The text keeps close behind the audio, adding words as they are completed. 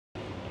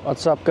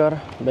What's up, Ker?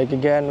 Back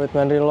again with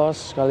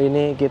Endrilost. Kali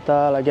ini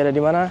kita lagi ada di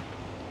mana?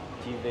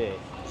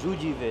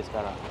 Jive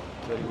sekarang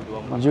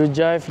 2024.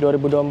 Jive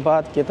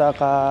 2024. Kita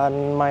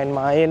akan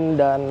main-main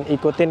dan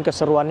ikutin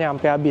keseruannya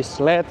sampai habis.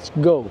 Let's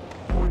go.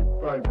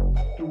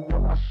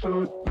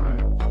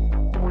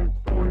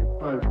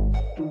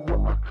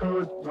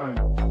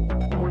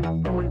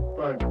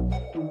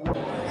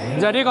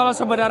 Jadi kalau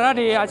sebenarnya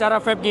di acara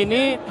vape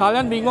gini,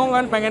 kalian bingung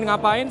kan pengen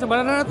ngapain?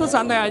 Sebenarnya tuh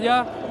santai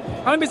aja.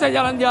 Kalian bisa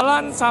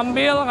jalan-jalan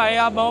sambil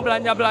kayak mau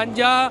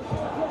belanja-belanja,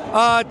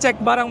 cek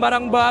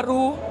barang-barang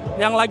baru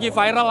yang lagi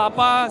viral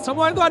apa.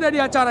 Semua itu ada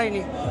di acara ini.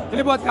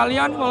 Jadi buat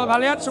kalian, kalau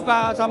kalian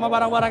suka sama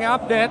barang-barang yang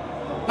update,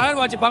 kalian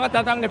wajib banget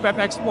datang di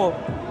VAPE EXPO.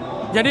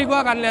 Jadi gue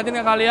akan liatin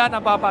ke kalian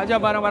apa-apa aja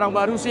barang-barang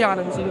baru sih yang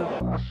ada di sini.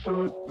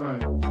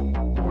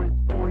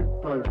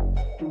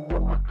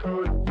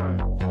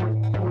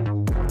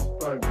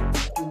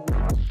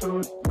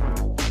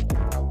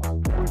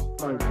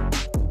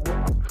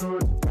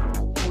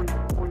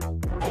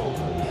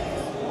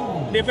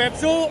 Di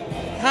Vapes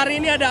hari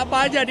ini ada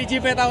apa aja di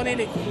Jive tahun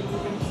ini?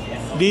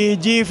 Di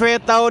Jive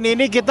tahun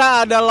ini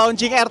kita ada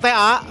launching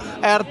RTA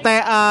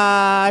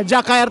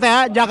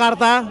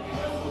JAKARTA.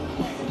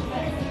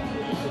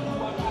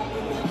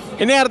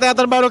 Ini RTA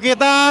terbaru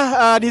kita,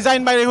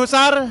 desain by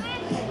Husar.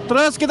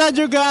 Terus kita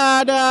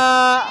juga ada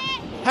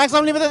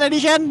Hexam Limited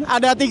Edition,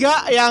 ada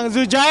 3 yang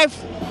Jive,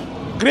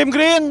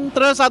 Green,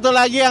 terus satu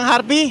lagi yang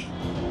Harpy.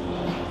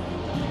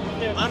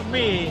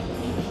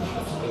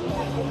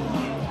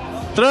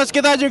 Terus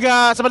kita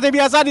juga seperti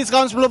biasa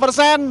diskon 10%.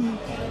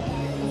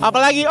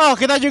 Apalagi,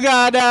 kita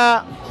juga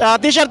ada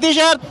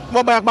t-shirt. Wah,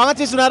 banyak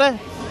banget sih sebenarnya.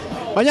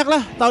 Banyak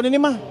lah tahun ini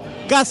mah.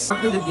 Gas.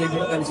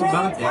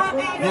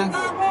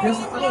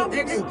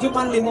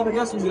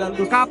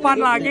 Kapan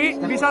lagi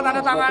bisa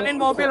tanda tanganin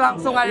mobil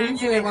langsung aja di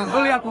sini?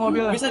 Lu lihat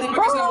mobilnya. Bisa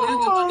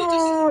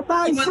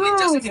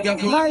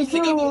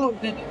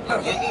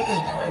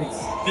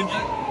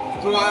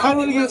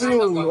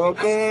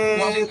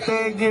Okay,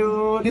 thank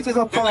you. This is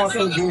a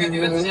parcel.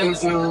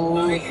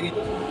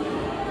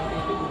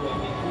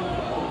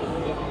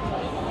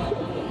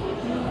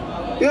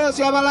 Yuk,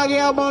 siapa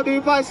lagi yang mau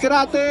device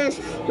gratis,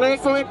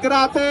 liquid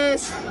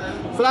gratis,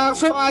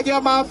 langsung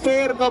aja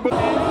mampir ke.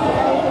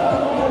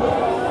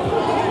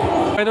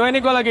 By the way,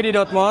 ini gue lagi di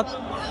Dotmod.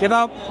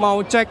 Kita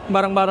mau cek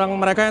barang-barang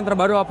mereka yang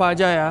terbaru apa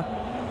aja ya.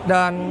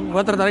 Dan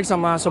gue tertarik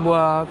sama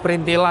sebuah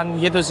perintilan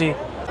gitu sih.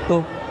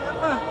 Tuh.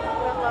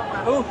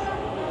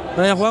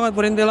 Banyak banget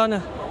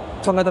perintilannya.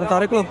 So nggak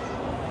tertarik loh.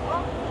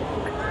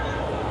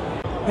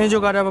 Ini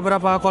juga ada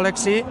beberapa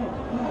koleksi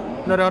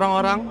dari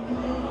orang-orang.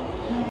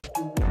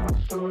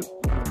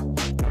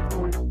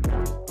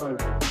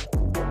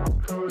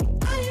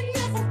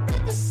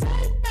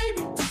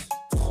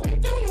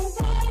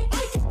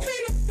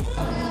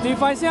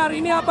 Device-nya hari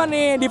ini apa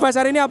nih? Device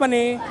hari ini apa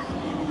nih?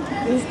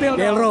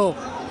 Delro.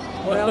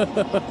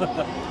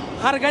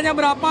 Harganya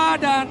berapa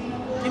dan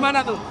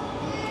gimana tuh?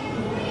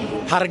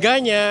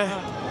 Harganya,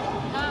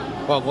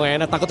 wah gue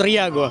enak, takut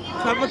ria gue.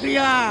 Takut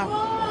ya.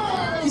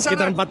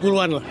 Sekitar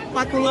 40-an lah.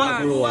 40-an.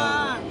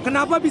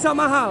 Kenapa bisa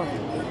mahal?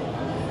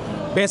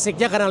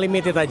 Basicnya karena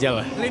limited aja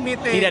lah.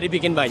 Limited. Tidak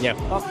dibikin banyak.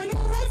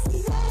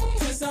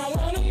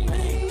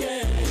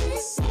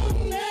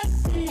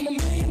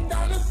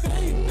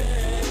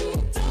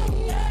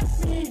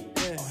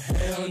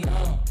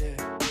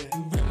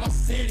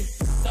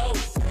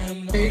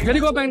 Jadi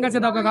gue pengen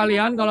kasih tahu ke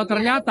kalian kalau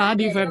ternyata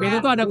di vape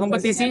itu tuh ada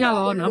kompetisinya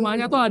loh.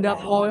 Namanya tuh ada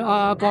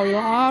coil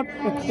art,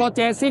 cloud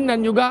chasing,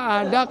 dan juga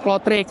ada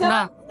cloud trick.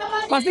 Nah,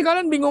 pasti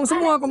kalian bingung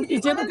semua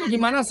kompetisinya tuh kayak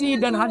gimana sih,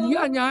 dan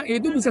hadiahnya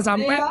itu bisa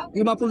sampai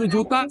 50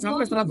 juta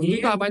sampai 100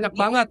 juta, banyak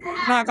banget.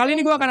 Nah, kali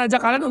ini gue akan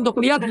ajak kalian untuk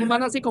lihat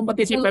gimana sih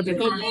kompetisi vape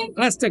itu.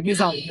 Let's check this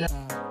out.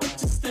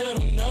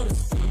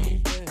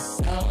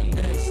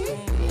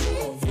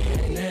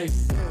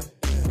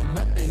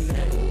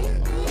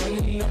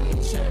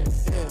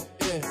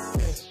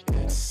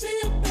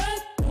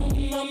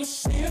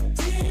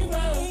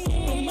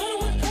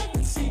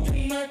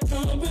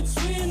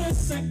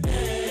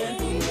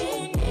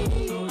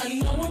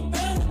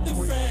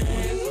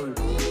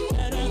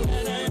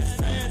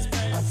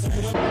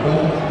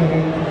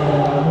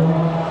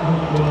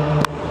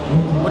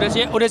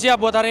 Udah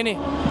siap buat hari ini?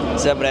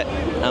 Siap, Bre.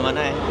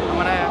 Amanah ya?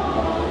 Amanah ya.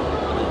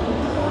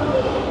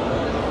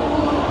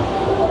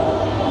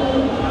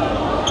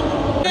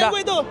 Udah.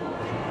 Itu.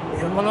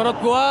 Menurut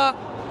gua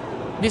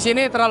di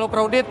sini terlalu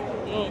crowded.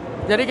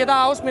 Jadi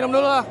kita haus minum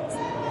dulu lah.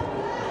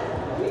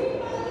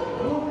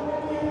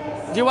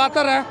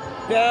 Water ya.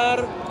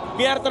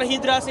 Biar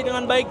terhidrasi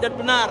dengan baik dan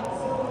benar.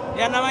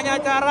 Yang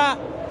namanya acara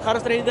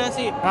harus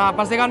terhidrasi. Nah,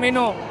 pastikan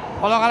minum.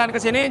 Kalau kalian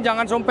kesini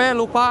jangan sampai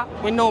lupa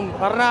minum,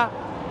 karena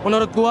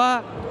menurut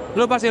gua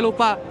lu pasti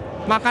lupa.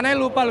 Makannya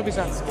lupa lu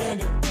bisa.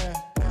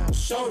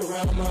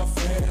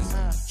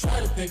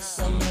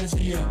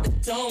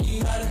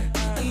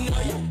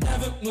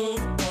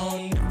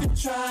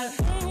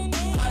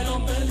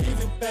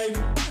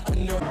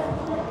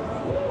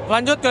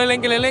 Lanjut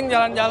keliling-keliling,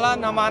 jalan-jalan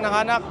sama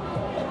anak-anak.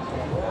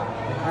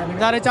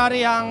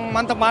 cari-cari yang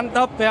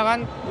mantep-mantep ya kan.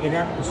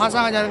 Masa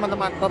nggak cari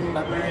mantep-mantep?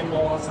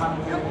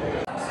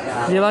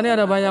 Gila nih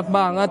ada banyak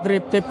banget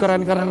drip tip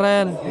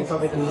keren-keren.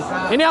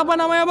 Ini apa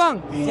namanya bang?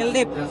 Chill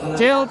tip.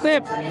 Chill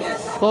tip.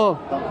 Tuh.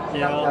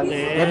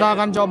 Kita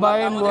akan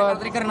cobain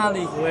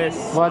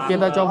buat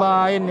kita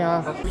cobain ya.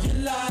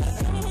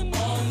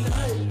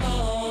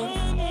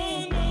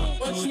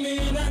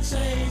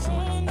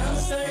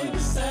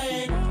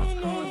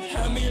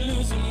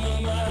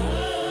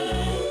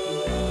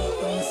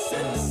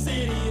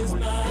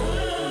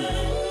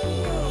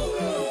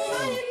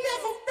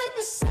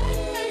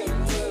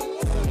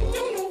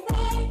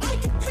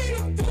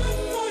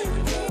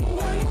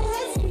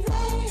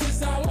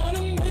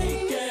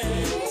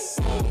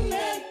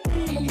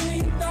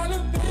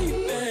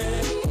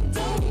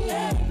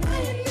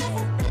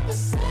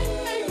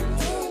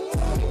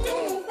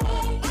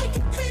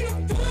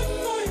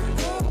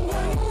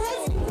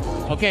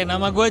 Oke,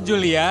 nama gue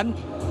Julian.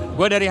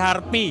 Gue dari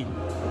Harpy,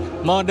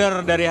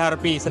 modder dari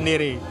Harpy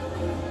sendiri.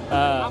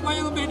 Apa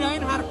yang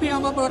ngebedain Harpy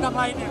sama produk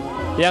lainnya?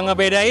 Yang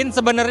ngebedain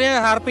sebenarnya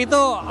Harpy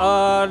itu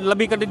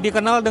lebih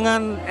dikenal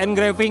dengan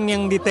engraving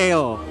yang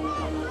detail.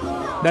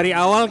 Dari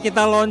awal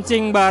kita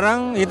launching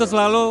barang itu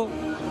selalu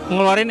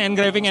ngeluarin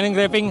engraving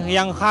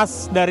yang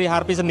khas dari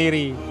Harpy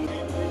sendiri.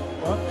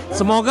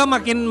 Semoga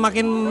makin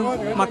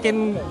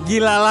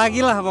gila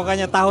lagi lah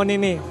pokoknya tahun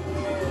ini.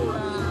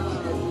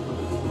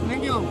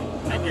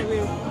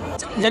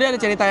 Jadi ada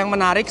cerita yang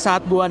menarik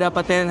saat gua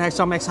dapetin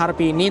Hexom X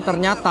Harpy ini,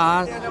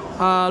 ternyata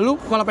lu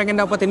kalau pengen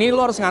dapet ini lu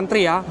harus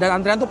ngantri ya, dan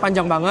antrian tuh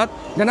panjang banget,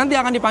 dan nanti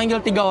akan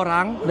dipanggil 3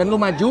 orang dan lu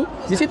maju,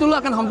 di situ lu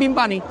akan home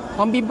pimpa nih,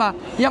 home pimpa.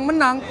 Yang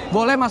menang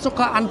boleh masuk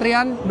ke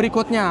antrian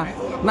berikutnya.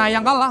 Nah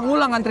yang kalah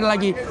ngulang antri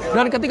lagi,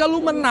 dan ketika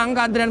lu menang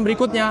ke antrian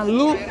berikutnya,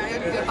 lu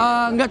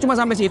nggak cuma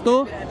sampai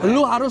situ,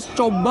 lu harus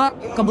coba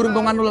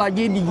keberuntungan lu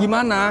lagi di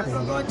gimana.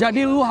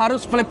 Jadi lu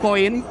harus flip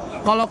coin.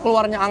 Kalau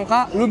keluarnya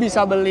angka, lu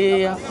bisa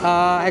beli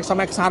Hexom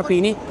X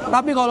Harpy ini.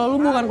 Tapi kalau lu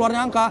bukan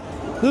keluarnya angka,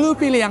 lu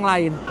pilih yang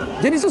lain.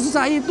 Jadi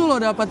sesusah itu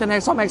loh dapetin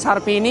Hexom X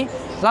Harpy ini.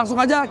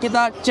 Langsung aja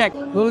kita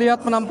cek. Lu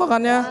lihat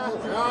penampakannya,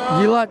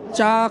 gila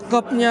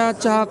cakepnya,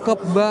 cakep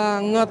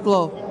banget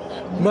loh.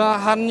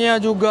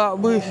 Bahannya juga,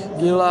 wih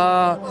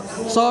gila.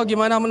 So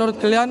gimana menurut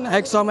kalian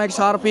Hexom X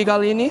Harpy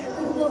kali ini?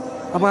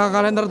 Apakah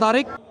kalian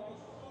tertarik?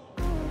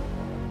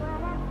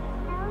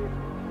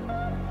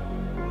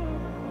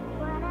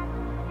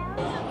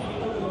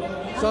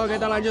 So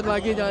kita lanjut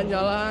lagi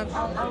jalan-jalan.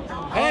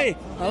 Hey,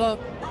 halo.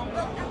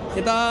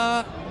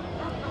 Kita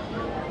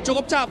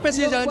cukup capek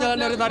sih jalan-jalan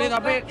dari tadi,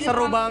 tapi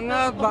seru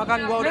banget. Bahkan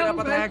gua udah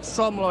dapet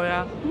Hexom loh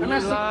ya.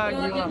 Gila.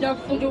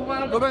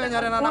 Gue pengen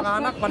nyariin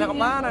anak-anak, pada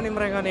kemana nih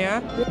mereka nih ya?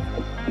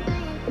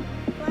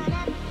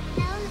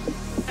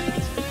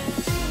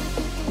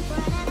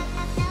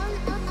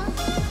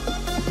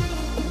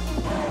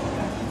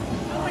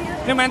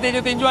 Ini main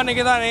tinju-tinjuan nih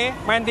kita nih,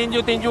 main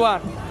tinju-tinjuan.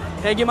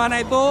 Kayak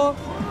gimana itu?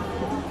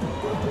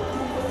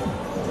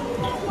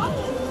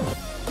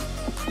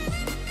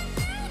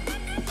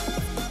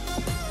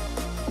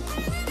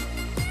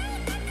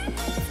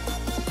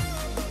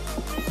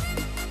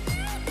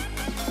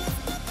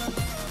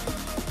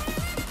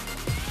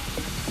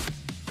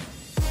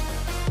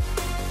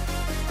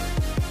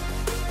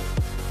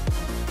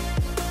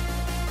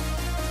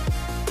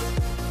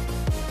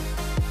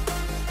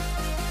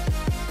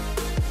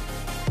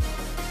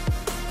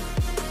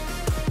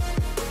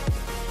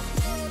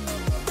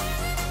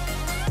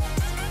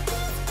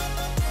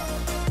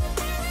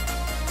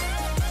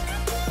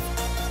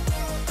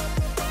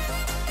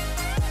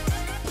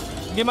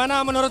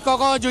 Gimana menurut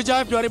Koko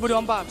Jive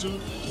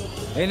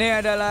 2024? Ini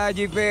adalah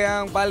Jive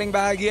yang paling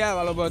bahagia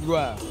kalau buat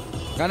gua.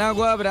 Karena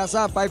gua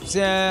berasa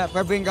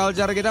vaping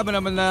culture kita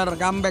benar-benar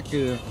comeback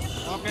gitu.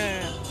 Oke.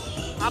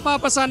 Apa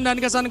pesan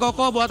dan kesan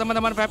Koko buat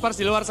teman-teman vapers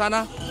di luar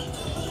sana?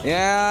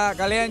 Ya,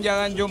 kalian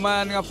jangan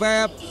cuma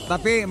nge-vape,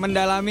 tapi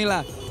mendalami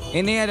lah.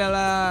 Ini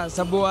adalah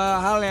sebuah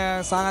hal yang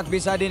sangat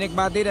bisa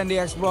dinikmati dan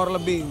dieksplor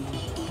lebih.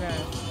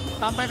 Oke.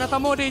 Sampai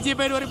ketemu di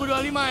JP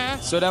 2025 ya.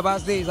 Sudah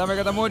pasti, sampai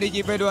ketemu di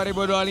JP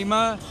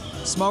 2025.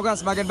 Semoga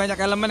semakin banyak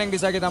elemen yang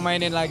bisa kita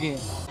mainin lagi.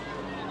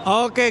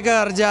 Oke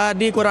Ger,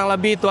 jadi kurang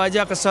lebih itu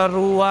aja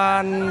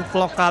keseruan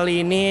vlog kali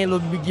ini. Lu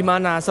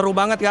gimana? Seru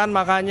banget kan?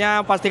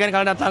 Makanya pastikan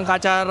kalian datang ke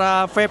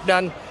acara vape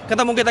dan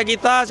ketemu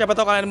kita-kita. Siapa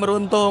tahu kalian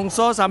beruntung.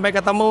 So, sampai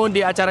ketemu di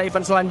acara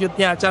event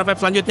selanjutnya, acara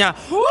vape selanjutnya.